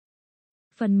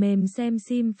Phần mềm xem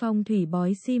sim phong thủy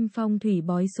bói sim phong thủy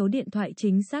bói số điện thoại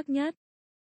chính xác nhất.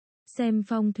 Xem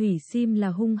phong thủy sim là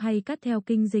hung hay cát theo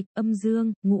kinh dịch, âm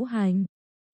dương, ngũ hành,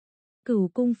 cửu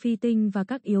cung phi tinh và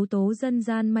các yếu tố dân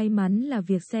gian. May mắn là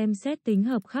việc xem xét tính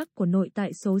hợp khắc của nội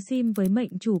tại số sim với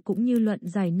mệnh chủ cũng như luận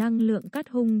giải năng lượng cát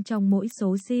hung trong mỗi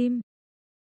số sim.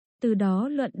 Từ đó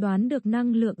luận đoán được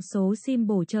năng lượng số sim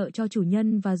bổ trợ cho chủ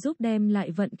nhân và giúp đem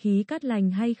lại vận khí cát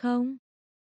lành hay không.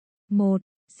 1.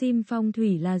 Sim phong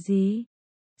thủy là gì?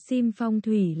 Sim phong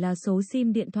thủy là số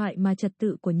sim điện thoại mà trật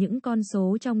tự của những con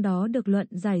số trong đó được luận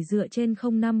giải dựa trên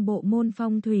 05 bộ môn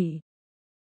phong thủy.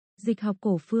 Dịch học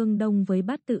cổ phương Đông với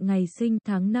bát tự ngày sinh,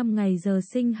 tháng năm, ngày giờ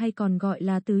sinh hay còn gọi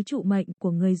là tứ trụ mệnh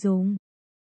của người dùng.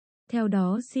 Theo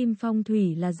đó sim phong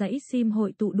thủy là dãy sim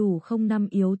hội tụ đủ 05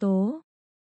 yếu tố.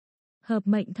 Hợp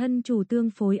mệnh thân chủ tương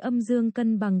phối âm dương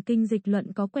cân bằng kinh dịch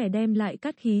luận có quẻ đem lại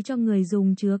cát khí cho người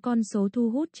dùng chứa con số thu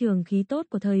hút trường khí tốt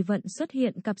của thời vận xuất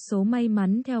hiện cặp số may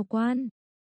mắn theo quan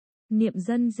niệm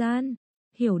dân gian.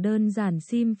 Hiểu đơn giản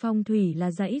sim phong thủy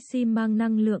là dãy sim mang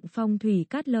năng lượng phong thủy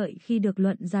cát lợi khi được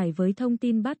luận giải với thông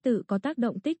tin bát tự có tác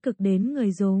động tích cực đến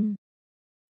người dùng.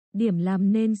 Điểm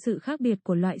làm nên sự khác biệt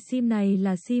của loại sim này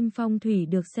là sim phong thủy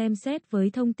được xem xét với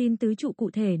thông tin tứ trụ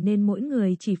cụ thể nên mỗi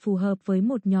người chỉ phù hợp với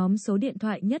một nhóm số điện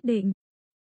thoại nhất định.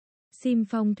 Sim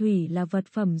phong thủy là vật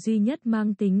phẩm duy nhất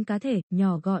mang tính cá thể,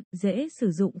 nhỏ gọn, dễ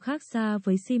sử dụng khác xa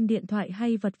với sim điện thoại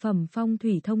hay vật phẩm phong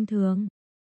thủy thông thường.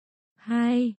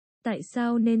 2. Tại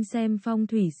sao nên xem phong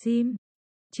thủy sim?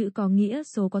 Chữ có nghĩa,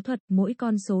 số có thuật, mỗi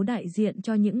con số đại diện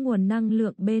cho những nguồn năng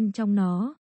lượng bên trong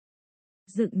nó.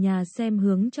 Dựng nhà xem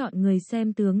hướng chọn người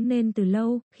xem tướng nên từ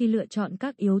lâu, khi lựa chọn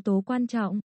các yếu tố quan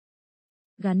trọng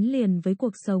gắn liền với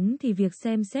cuộc sống thì việc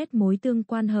xem xét mối tương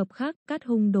quan hợp khắc, cát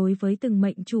hung đối với từng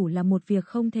mệnh chủ là một việc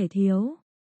không thể thiếu.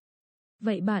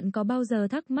 Vậy bạn có bao giờ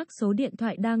thắc mắc số điện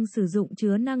thoại đang sử dụng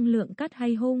chứa năng lượng cát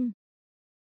hay hung?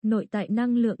 Nội tại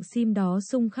năng lượng sim đó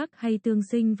xung khắc hay tương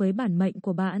sinh với bản mệnh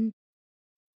của bạn?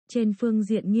 Trên phương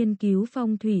diện nghiên cứu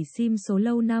phong thủy sim số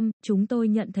lâu năm, chúng tôi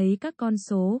nhận thấy các con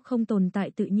số không tồn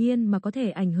tại tự nhiên mà có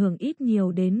thể ảnh hưởng ít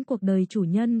nhiều đến cuộc đời chủ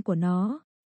nhân của nó.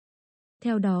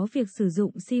 Theo đó, việc sử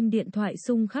dụng sim điện thoại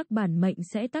xung khắc bản mệnh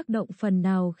sẽ tác động phần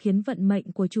nào khiến vận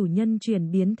mệnh của chủ nhân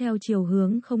chuyển biến theo chiều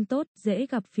hướng không tốt, dễ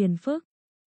gặp phiền phức.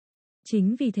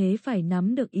 Chính vì thế phải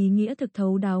nắm được ý nghĩa thực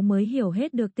thấu đáo mới hiểu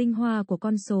hết được tinh hoa của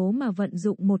con số mà vận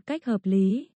dụng một cách hợp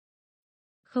lý.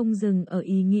 Không dừng ở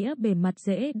ý nghĩa bề mặt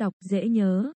dễ đọc, dễ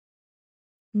nhớ.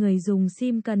 Người dùng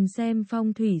sim cần xem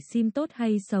phong thủy sim tốt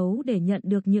hay xấu để nhận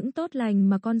được những tốt lành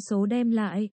mà con số đem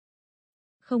lại.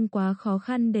 Không quá khó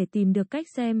khăn để tìm được cách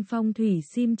xem phong thủy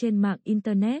sim trên mạng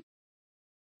Internet.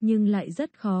 Nhưng lại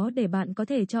rất khó để bạn có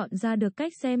thể chọn ra được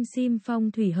cách xem sim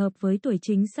phong thủy hợp với tuổi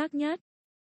chính xác nhất.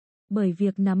 Bởi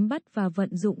việc nắm bắt và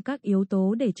vận dụng các yếu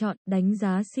tố để chọn, đánh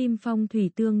giá sim phong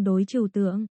thủy tương đối trừu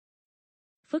tượng,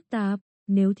 phức tạp.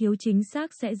 Nếu thiếu chính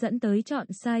xác sẽ dẫn tới chọn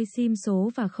sai sim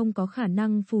số và không có khả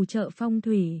năng phù trợ phong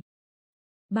thủy.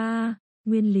 3.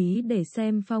 Nguyên lý để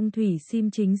xem phong thủy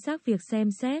sim chính xác. Việc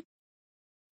xem xét,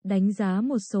 đánh giá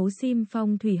một số sim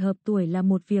phong thủy hợp tuổi là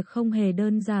một việc không hề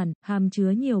đơn giản, hàm chứa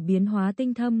nhiều biến hóa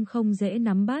tinh thâm không dễ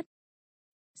nắm bắt.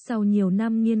 Sau nhiều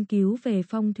năm nghiên cứu về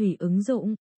phong thủy ứng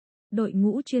dụng, đội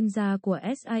ngũ chuyên gia của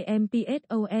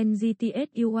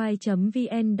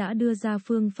simpsongtsuy.vn đã đưa ra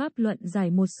phương pháp luận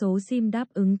giải một số sim đáp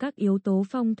ứng các yếu tố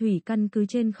phong thủy căn cứ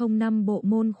trên 05 bộ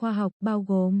môn khoa học, bao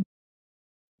gồm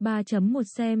 3.1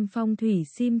 xem phong thủy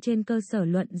sim trên cơ sở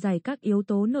luận giải các yếu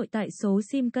tố nội tại số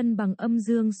sim cân bằng âm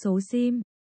dương số sim.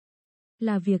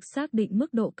 Là việc xác định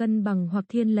mức độ cân bằng hoặc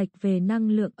thiên lệch về năng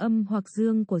lượng âm hoặc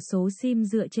dương của số sim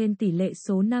dựa trên tỷ lệ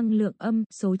số năng lượng âm,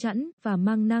 số chẵn, và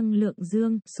mang năng lượng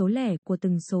dương, số lẻ của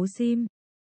từng số sim.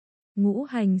 Ngũ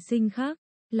hành sinh khắc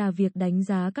là việc đánh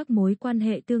giá các mối quan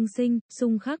hệ tương sinh,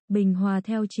 xung khắc, bình hòa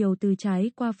theo chiều từ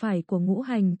trái qua phải của ngũ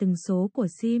hành từng số của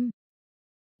sim.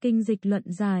 Kinh dịch luận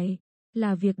giải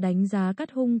là việc đánh giá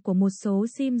cát hung của một số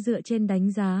sim dựa trên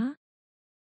đánh giá.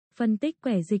 Phân tích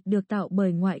quẻ dịch được tạo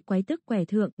bởi ngoại quái tức quẻ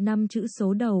thượng 5 chữ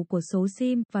số đầu của số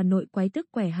sim và nội quái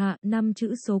tức quẻ hạ 5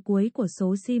 chữ số cuối của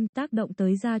số sim tác động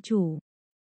tới gia chủ.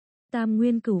 Tam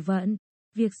nguyên cửu vận,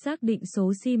 việc xác định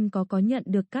số sim có nhận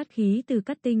được cát khí từ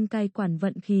cát tinh cai quản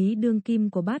vận khí đương kim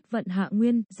của bát vận hạ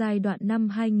nguyên giai đoạn năm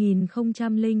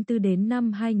 2004 đến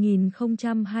năm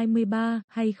 2023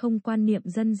 hay không. Quan niệm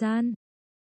dân gian.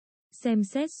 Xem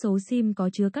xét số sim có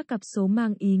chứa các cặp số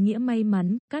mang ý nghĩa may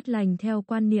mắn, cát lành theo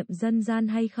quan niệm dân gian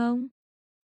hay không.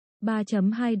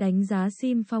 3.2 Đánh giá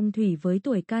sim phong thủy với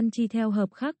tuổi can chi theo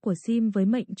hợp khắc của sim với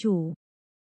mệnh chủ.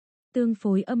 Tương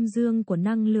phối âm dương của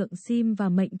năng lượng sim và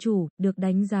mệnh chủ, được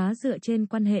đánh giá dựa trên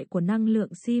quan hệ của năng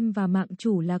lượng sim và mạng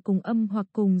chủ là cùng âm hoặc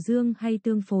cùng dương hay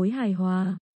tương phối hài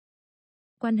hòa.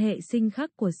 Quan hệ sinh khắc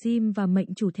của sim và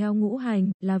mệnh chủ theo ngũ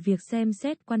hành, là việc xem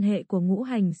xét quan hệ của ngũ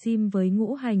hành sim với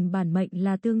ngũ hành bản mệnh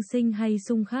là tương sinh hay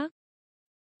xung khắc.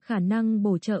 Khả năng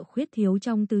bổ trợ khuyết thiếu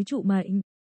trong tứ trụ mệnh,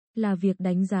 là việc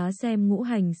đánh giá xem ngũ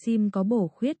hành sim có bổ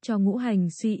khuyết cho ngũ hành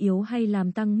suy yếu hay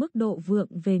làm tăng mức độ vượng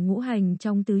về ngũ hành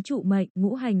trong tứ trụ mệnh,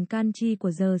 ngũ hành can chi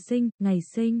của giờ sinh, ngày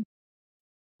sinh,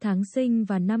 tháng sinh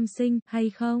và năm sinh, hay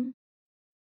không.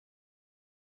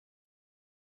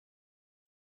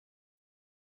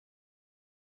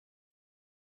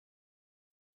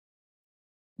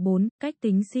 4. Cách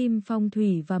tính sim phong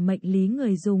thủy và mệnh lý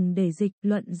người dùng để dịch,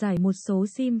 luận giải một số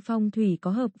sim phong thủy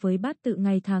có hợp với bát tự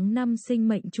ngày tháng năm sinh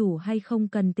mệnh chủ hay không,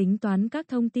 cần tính toán các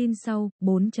thông tin sau.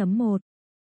 4.1.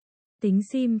 Tính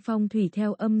sim phong thủy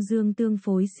theo âm dương tương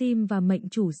phối sim và mệnh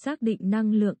chủ, xác định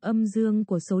năng lượng âm dương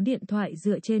của số điện thoại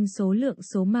dựa trên số lượng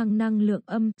số mang năng lượng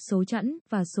âm, số chẵn,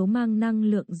 và số mang năng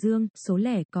lượng dương, số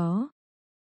lẻ có.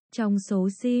 Trong số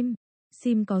sim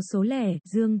có số lẻ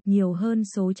dương nhiều hơn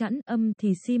số chẵn âm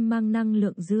thì sim mang năng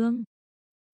lượng dương.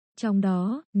 Trong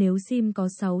đó, nếu sim có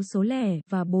 6 số lẻ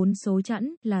và 4 số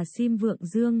chẵn là sim vượng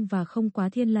dương và không quá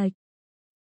thiên lệch.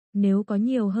 Nếu có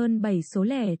nhiều hơn 7 số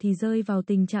lẻ thì rơi vào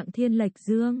tình trạng thiên lệch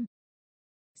dương.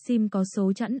 Sim có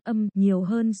số chẵn âm nhiều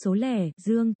hơn số lẻ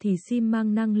dương thì sim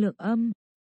mang năng lượng âm.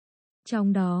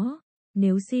 Trong đó,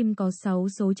 nếu sim có 6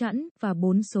 số chẵn và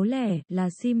 4 số lẻ là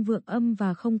sim vượng âm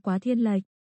và không quá thiên lệch.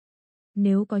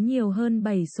 Nếu có nhiều hơn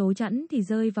 7 số chẵn thì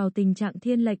rơi vào tình trạng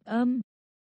thiên lệch âm.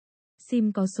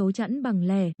 Sim có số chẵn bằng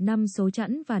lẻ, 5 số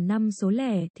chẵn và 5 số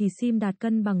lẻ thì sim đạt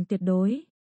cân bằng tuyệt đối.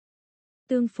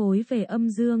 Tương phối về âm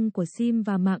dương của sim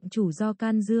và mạng chủ, do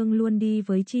can dương luôn đi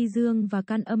với chi dương và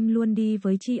can âm luôn đi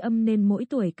với chi âm nên mỗi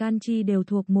tuổi can chi đều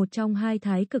thuộc một trong hai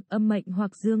thái cực âm mệnh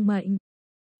hoặc dương mệnh.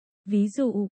 Ví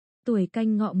dụ, tuổi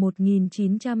Canh Ngọ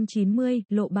 1990,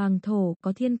 lộ Bàng Thổ,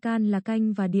 có thiên can là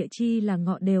Canh và địa chi là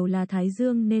Ngọ đều là thái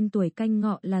dương nên tuổi Canh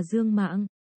Ngọ là dương mạng.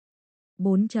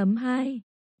 4.2.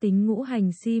 Tính ngũ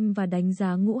hành sim và đánh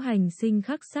giá ngũ hành sinh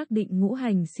khắc, xác định ngũ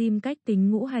hành sim. Cách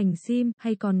tính ngũ hành sim,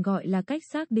 hay còn gọi là cách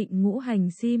xác định ngũ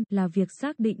hành sim, là việc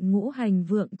xác định ngũ hành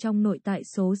vượng trong nội tại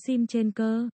số sim trên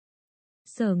cơ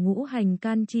sở ngũ hành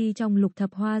can chi trong lục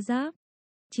thập hoa giáp.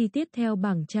 Chi tiết theo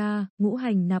bảng tra, ngũ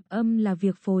hành nạp âm là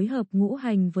việc phối hợp ngũ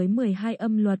hành với 12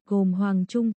 âm luật gồm Hoàng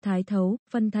Trung, Thái Thấu,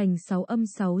 phân thành 6 âm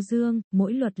 6 dương,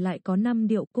 mỗi luật lại có 5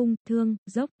 điệu cung, thương,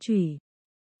 dốc, chủy,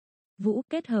 vũ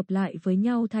kết hợp lại với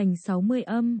nhau thành 60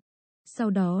 âm. Sau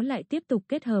đó lại tiếp tục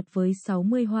kết hợp với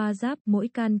 60 hoa giáp, mỗi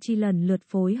can chi lần lượt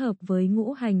phối hợp với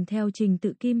ngũ hành theo trình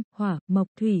tự kim, hỏa, mộc,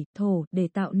 thủy, thổ để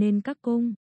tạo nên các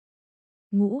cung.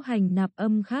 Ngũ hành nạp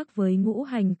âm khác với ngũ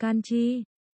hành can chi.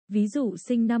 Ví dụ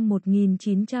sinh năm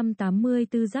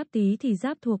 1984 Giáp Tý thì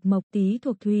giáp thuộc mộc, Tý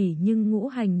thuộc thủy, nhưng ngũ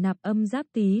hành nạp âm Giáp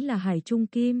Tý là hải trung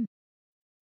kim.